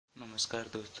नमस्कार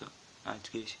दोस्तों, आज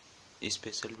की इस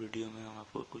स्पेशल वीडियो में हम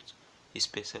आपको कुछ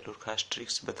स्पेशल और खास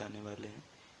ट्रिक्स बताने वाले हैं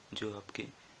जो आपके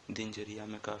दिनचर्या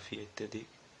में काफ़ी अत्यधिक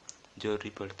जरूरी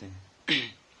पड़ते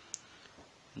हैं।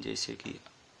 जैसे कि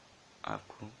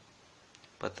आपको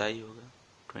पता ही होगा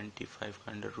 25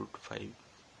 का √5,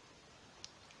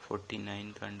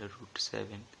 49 का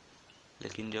 √7,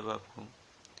 लेकिन जब आपको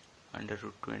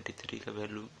 √23 का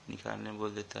वैल्यू निकालने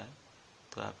बोल देता है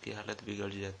तो आपकी हालत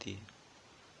बिगड़ जाती है।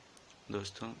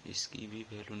 दोस्तों, इसकी भी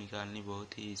वैल्यू निकालनी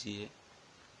बहुत ही इजी है,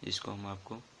 जिसको हम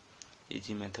आपको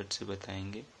इजी मेथड से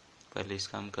बताएंगे। पहले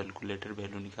इसका हम कैलकुलेटर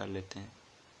वैल्यू निकाल लेते हैं।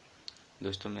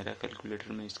 दोस्तों, मेरा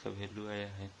कैलकुलेटर में इसका वैल्यू आया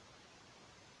है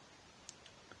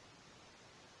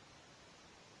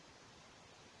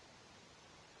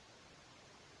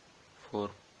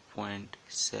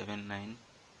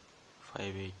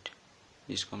 4.7958,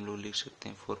 जिसको हम लोग लिख सकते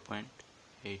हैं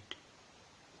 4.8।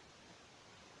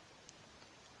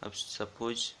 अब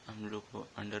सपोज हम लोग को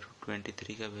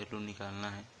 √23 का वैल्यू निकालना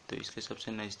है तो इसके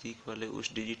सबसे नज़दीक वाले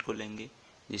उस डिजिट को लेंगे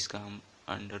जिसका हम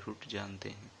 √ जानते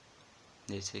हैं।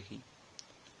 जैसे कि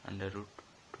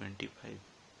 √25,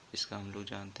 इसका हम लोग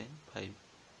जानते हैं 5।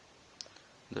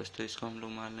 दोस्तों, इसको हम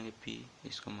लोग मान लेंगे p,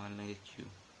 इसको मान लेंगे q।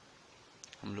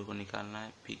 हम लोग को निकालना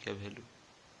है p का value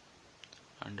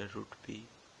 √p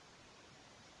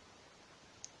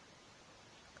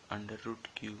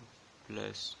 √q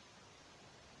plus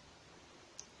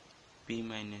p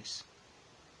minus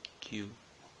q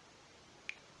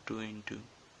 2 into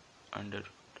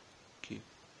 √q।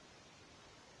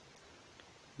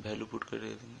 Value put कर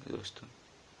देंगे दोस्तों।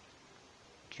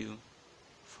 q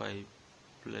 5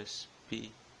 plus p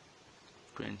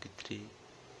 23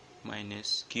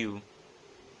 minus q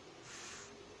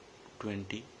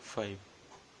 25,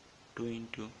 2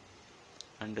 into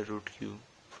 √q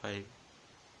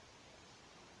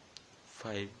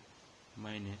 5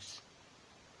 minus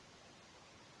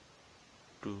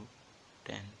 2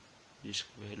 10,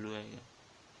 जिसका वैल्यू आएगा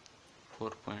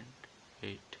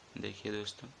 4.8। देखिए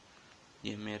दोस्तों,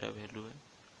 ये मेरा वैल्यू है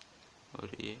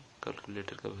और ये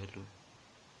कैलकुलेटर का वैल्यू है।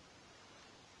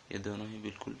 ये दोनों ही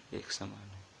बिल्कुल एक समान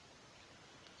है।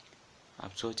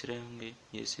 आप सोच रहे होंगे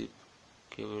ये सिर्फ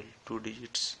केवल 3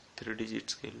 डिजिट्स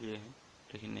के लिए है,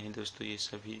 लेकिन नहीं दोस्तों, ये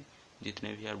सभी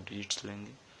जितने भी आप डिजिट्स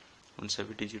लेंगे उन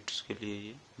सभी डिजिट्स के लिए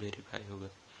ये वेरीफाई होगा।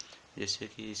 जैसे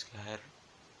कि इसके हर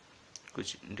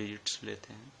कुछ डिजिट्स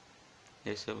लेते हैं।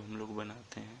 जैसे अब हम लोग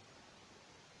बनाते हैं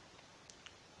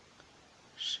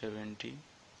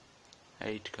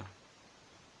 78 का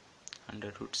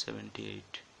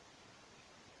 √78,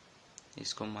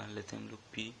 इसको मान लेते हैं हम लोग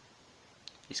p।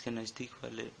 इसके नज़दीक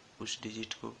वाले उस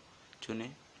डिजिट को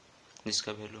चुने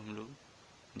जिसका वैल्यू हम लोग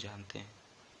जानते हैं।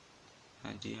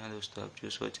 हाँ जी हाँ दोस्तों, आप जो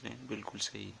सोच रहे हैं बिल्कुल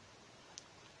सही है।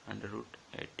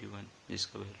 √81,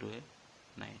 जिसका वैल्यू है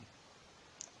 9,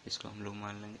 इसको हम लोग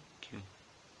मान लेंगे q।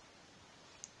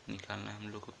 निकालना है हम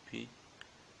लोग को p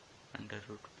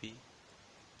 √p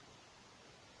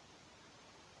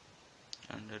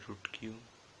 √q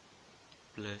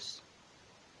plus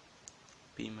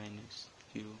p minus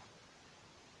q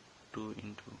 2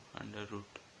 into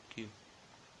 √q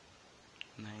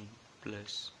 9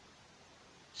 plus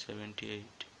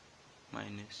 78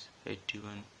 minus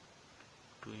 81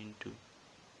 2 into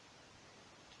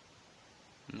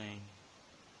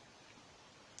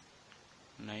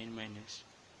 9 minus,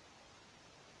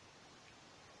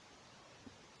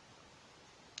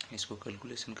 इसको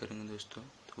कैलकुलेशन करेंगे दोस्तों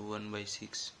तो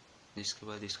 1/6, जिसके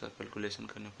बाद इसका कैलकुलेशन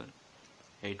करने पर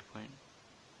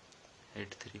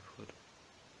 8.834।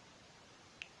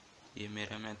 ये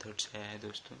मेरा मेथड से आया है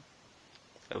दोस्तों।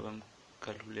 अब हम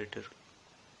कैलकुलेटर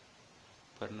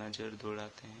पर नज़र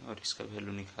दौड़ाते हैं और इसका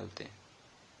वैल्यू निकालते हैं।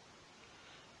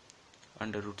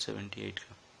 √78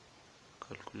 का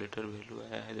कैलकुलेटर वैल्यू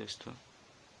आया है दोस्तों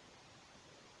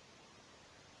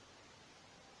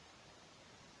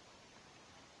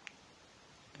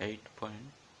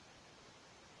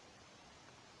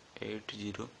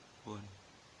 8.801।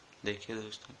 देखिए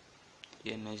दोस्तों,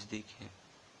 ये नज़दीक है,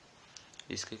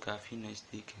 इसके काफ़ी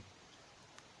नज़दीक है।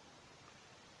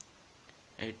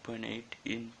 8.8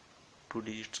 इन 2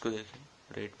 डिजिट्स को देखें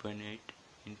और 8.8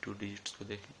 इन 2 डिजिट्स को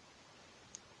देखें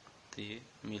तो ये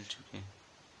मिल चुके हैं।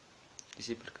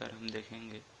 इसी प्रकार हम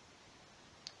देखेंगे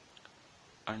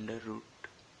 √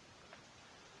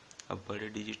 अब बड़े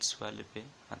डिजिट्स वाले पे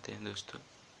आते हैं दोस्तों।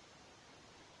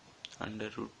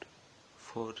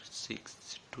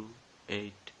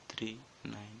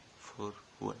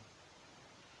 √462839141।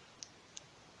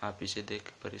 आप इसे देख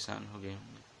के परेशान हो गए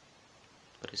होंगे।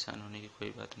 परेशान होने की कोई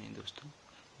बात नहीं दोस्तों,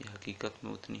 ये हकीकत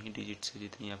में उतनी ही डिजिट्स है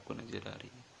जितनी आपको नज़र आ रही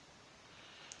है।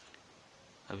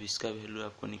 अब इसका वैल्यू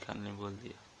आपको निकालने बोल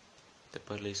दिया, तो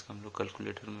पहले इसका हम लोग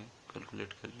कैलकुलेटर में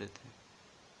कैलकुलेट कर लेते हैं।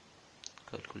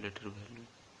 कैलकुलेटर वैल्यू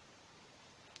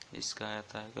इसका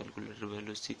आता है, कैलकुलेटर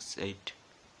वैल्यू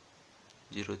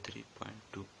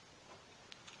 6803.2।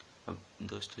 अब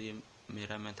दोस्तों ये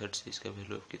मेरा मेथड से इसका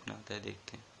वैल्यू अब कितना आता है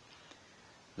देखते हैं।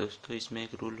 दोस्तों इसमें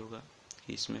एक रूल होगा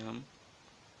कि इसमें हम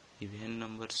इवन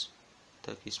नंबर्स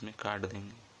तक इसमें काट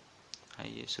देंगे।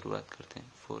 आइए शुरुआत करते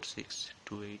हैं।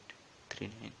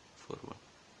 46283941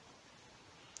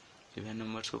 इवन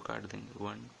नंबर्स को काट देंगे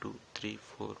 1 2 3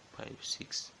 4 5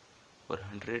 6 और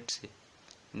 100 से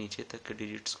नीचे तक के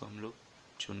डिजिट्स को हम लोग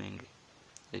चुनेंगे।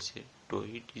 जैसे 2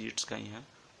 ही डिजिट्स का यहाँ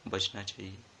बचना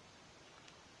चाहिए,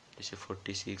 जैसे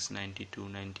 46 92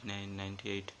 99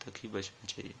 98 तक ही बचना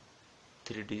चाहिए,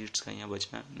 3 डिजिट्स का यहाँ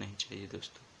बचना नहीं चाहिए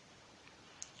दोस्तों।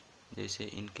 जैसे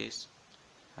इन केस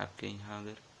आपके यहाँ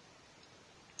अगर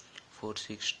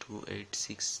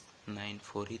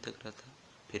 462869 ही तक रहता,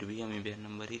 फिर भी हम इवन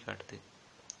नंबर ही काटते।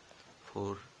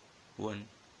 4 1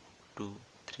 2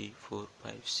 3 4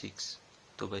 5 6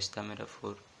 तो बचता मेरा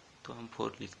 4, तो हम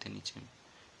 4 लिखते नीचे में।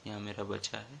 यहाँ मेरा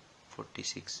बचा है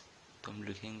 46, तो हम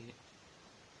लिखेंगे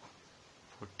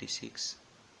 46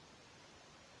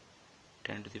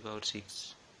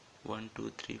 10⁶ 1 2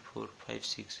 3 4 5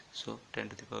 6 सो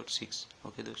 10⁶।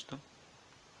 ओके दोस्तों,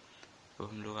 अब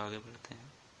हम लोग आगे बढ़ते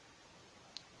हैं।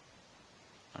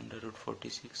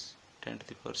 √46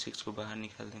 10⁶ को बाहर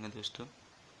निकाल देंगे दोस्तों,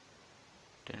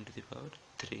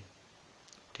 10⁻3।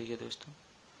 ठीक है दोस्तों,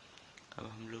 अब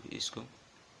हम लोग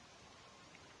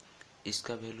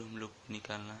इसका वैल्यू हम लोग को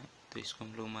निकालना है, तो इसको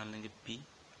हम लोग मान लेंगे p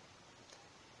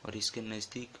और इसके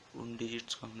नज़दीक उन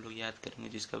डिजिट्स को हम लोग याद करेंगे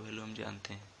जिसका वैल्यू हम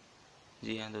जानते हैं।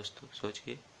 जी हाँ दोस्तों,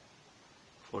 सोचिए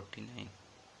 49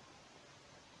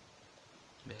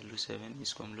 वैल्यू 7,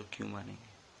 इसको हम लोग क्यों मानेंगे।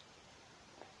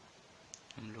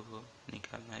 हम लोग को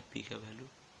निकालना है p का value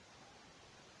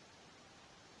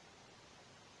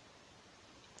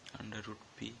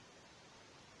 √p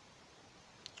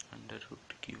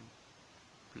 √q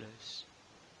plus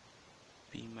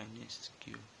p minus q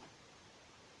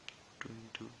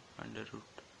 2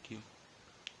 √q।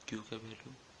 q का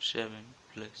value 7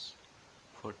 plus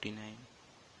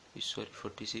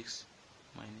 46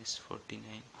 minus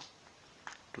 49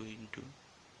 2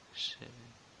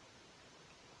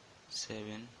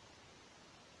 7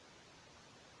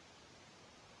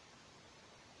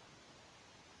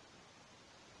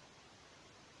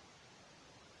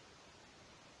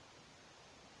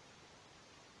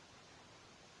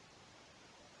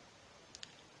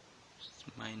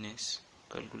 minus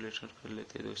calculator कर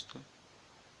लेते हैं दोस्तों।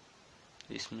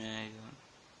 इसमें आएगा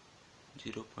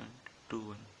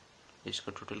 0.21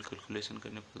 इसका टोटल कैलकुलेशन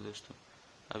करने पर दोस्तों।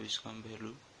 अब इसका हम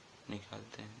वैल्यू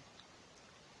निकालते हैं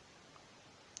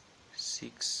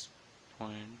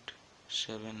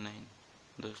 6.79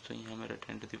 दोस्तों। यहाँ मेरा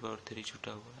 10⁻3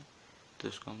 छुटा हुआ है, तो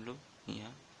इसको हम लोग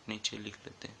यहाँ नीचे लिख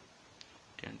लेते हैं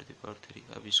 10⁻3।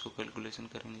 अब इसको कैलकुलेशन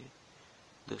करेंगे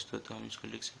दोस्तों, तो हम इसको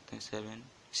लिख सकते हैं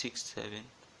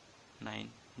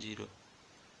 6790,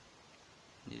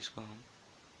 जिसको हम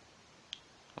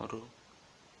और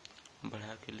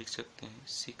बढ़ा के लिख सकते हैं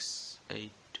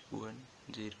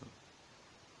 6810।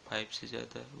 5 से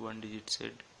ज़्यादा 1 डिजिट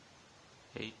से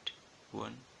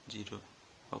 810।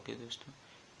 ओके दोस्तों,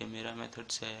 ये मेरा मेथड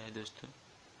से आया है दोस्तों,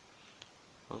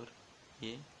 और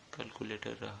ये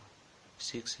कैलकुलेटर रहा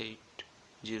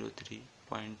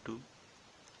 6803.2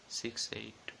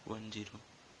 6810,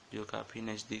 जो काफ़ी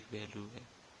नज़दीक वैल्यू है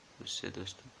उससे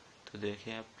दोस्तों। तो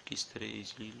देखें आप किस तरह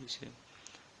इजीली से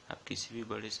आप किसी भी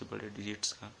बड़े से बड़े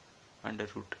डिजिट्स का अंडर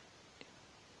रूट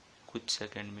कुछ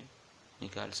सेकंड में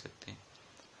निकाल सकते हैं।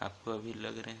 आपको अभी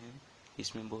लग रहे हैं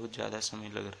इसमें बहुत ज़्यादा समय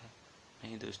लग रहा है,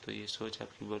 नहीं दोस्तों, ये सोच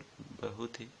आपकी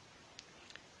बहुत ही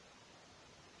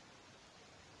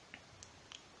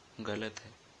गलत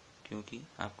है, क्योंकि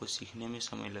आपको सीखने में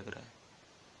समय लग रहा है।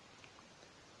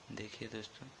 देखिए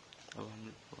दोस्तों, अब हम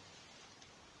लोग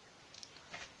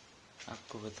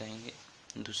आपको बताएंगे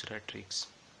दूसरा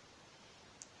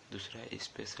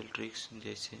स्पेशल ट्रिक्स।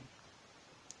 जैसे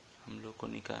हम लोग को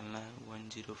निकालना है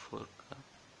 104 का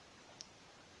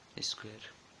स्क्वायर।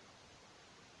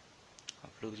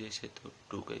 आप लोग जैसे तो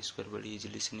 2 का स्क्वायर बड़ी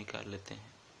इजीली से निकाल लेते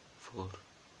हैं,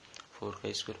 4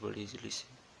 का स्क्वायर बड़ी इजीली से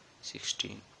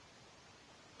 16,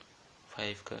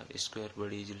 5 का स्क्वायर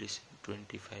बड़ी इजीली से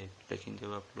 25। लेकिन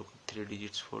जब आप लोग 3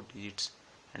 digits 4 digits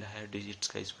and higher digits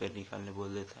का स्क्वायर निकालने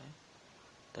बोल देता है,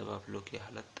 तब आप लोग की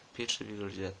हालत फिर से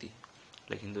बिगड़ जाती है।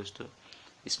 लेकिन दोस्तों,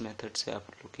 इस मेथड से आप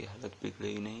लोग की हालत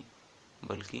बिगड़ेगी नहीं,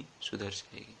 बल्कि सुधर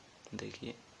जाएगी।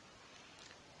 देखिए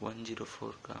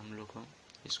 104 का हम लोग को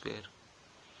स्क्वायर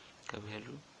का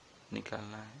वैल्यू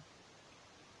निकालना है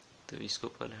तो इसको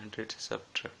पहले 100 से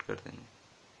सब्ट्रैक्ट कर देंगे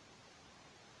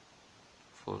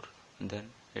 4,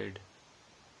 देन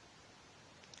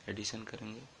एडिशन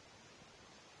करेंगे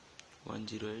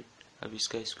 108। अब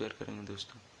इसका स्क्वायर करेंगे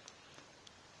दोस्तों,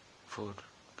 4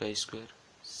 का स्क्वायर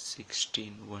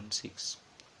 16,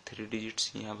 3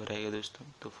 डिजिट्स यहाँ पर आएगा दोस्तों।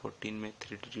 तो 14 में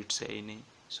 3 डिजिट्स है ही नहीं,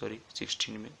 सॉरी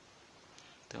 16 में,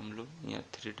 तो हम लोग यहाँ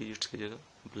 3 डिजिट्स की जगह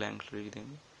ब्लैंक लिख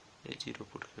देंगे या 0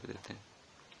 पुट कर देते हैं।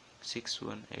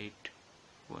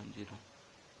 61810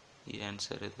 ये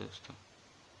आंसर है दोस्तों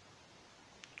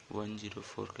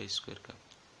 104 का स्क्वायर का।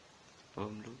 अब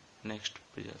हम लोग नेक्स्ट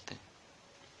पे जाते हैं।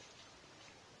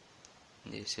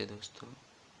 जैसे दोस्तों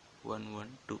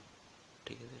 112,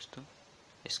 ठीक है दोस्तों,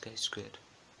 इसका स्क्वायर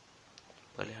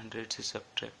पहले 100 से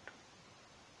सब्ट्रैक्ट,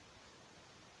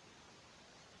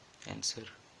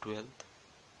 आंसर 12,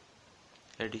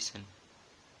 एडिशन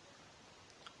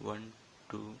 1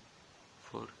 2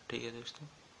 4, ठीक है दोस्तों,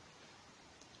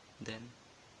 देन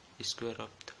स्क्वायर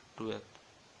ऑफ 12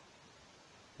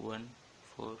 1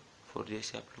 4 4।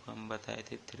 जैसे आप लोग हम बताए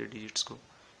थे 3 डिजिट्स को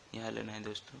यहाँ लेना है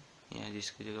दोस्तों, यहाँ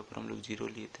जिसकी जगह पर हम लोग 0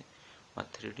 लिए थे वहाँ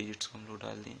 3 डिजिट्स को हम लोग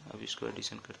डाल दिए। अब इसको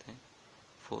एडिशन करते हैं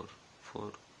 4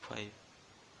 4 5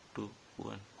 2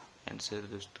 1, आंसर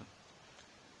दोस्तों।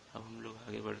 अब हम लोग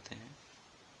आगे बढ़ते हैं।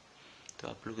 तो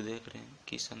आप लोग देख रहे हैं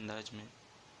कि इस अंदाज में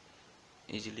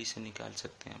इजीली से निकाल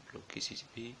सकते हैं आप लोग किसी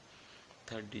भी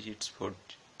 3 डिजिट्स 4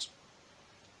 डिजिट्स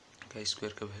का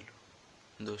स्क्वायर का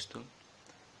वैल्यू दोस्तों।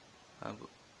 अब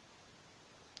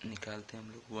निकालते हैं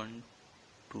हम लोग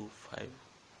 125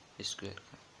 स्क्वायर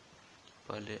का,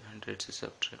 पहले 100 से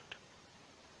subtract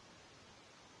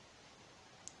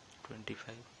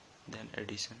 25, then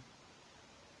addition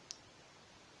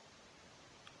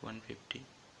 150,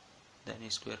 then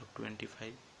square of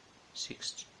 25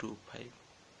 625,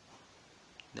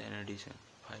 then addition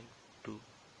 5 2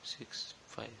 6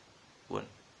 5 1।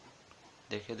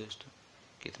 देखिए दोस्तों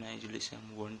कितना इजीली से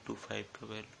हम 125 का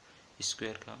वैल्यू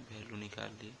स्क्वायर का वैल्यू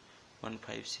निकाल लिए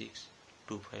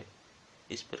 15625।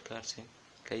 इस प्रकार से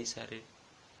कई सारे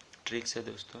ट्रिक्स है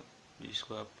दोस्तों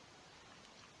जिसको आप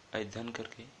अध्ययन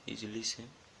करके इजीली से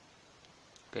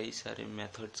कई सारे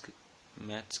मैथ्स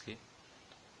के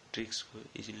ट्रिक्स को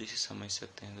इजीली से समझ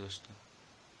सकते हैं दोस्तों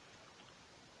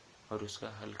और उसका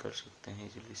हल कर सकते हैं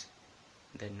इजीली से।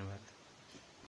 धन्यवाद।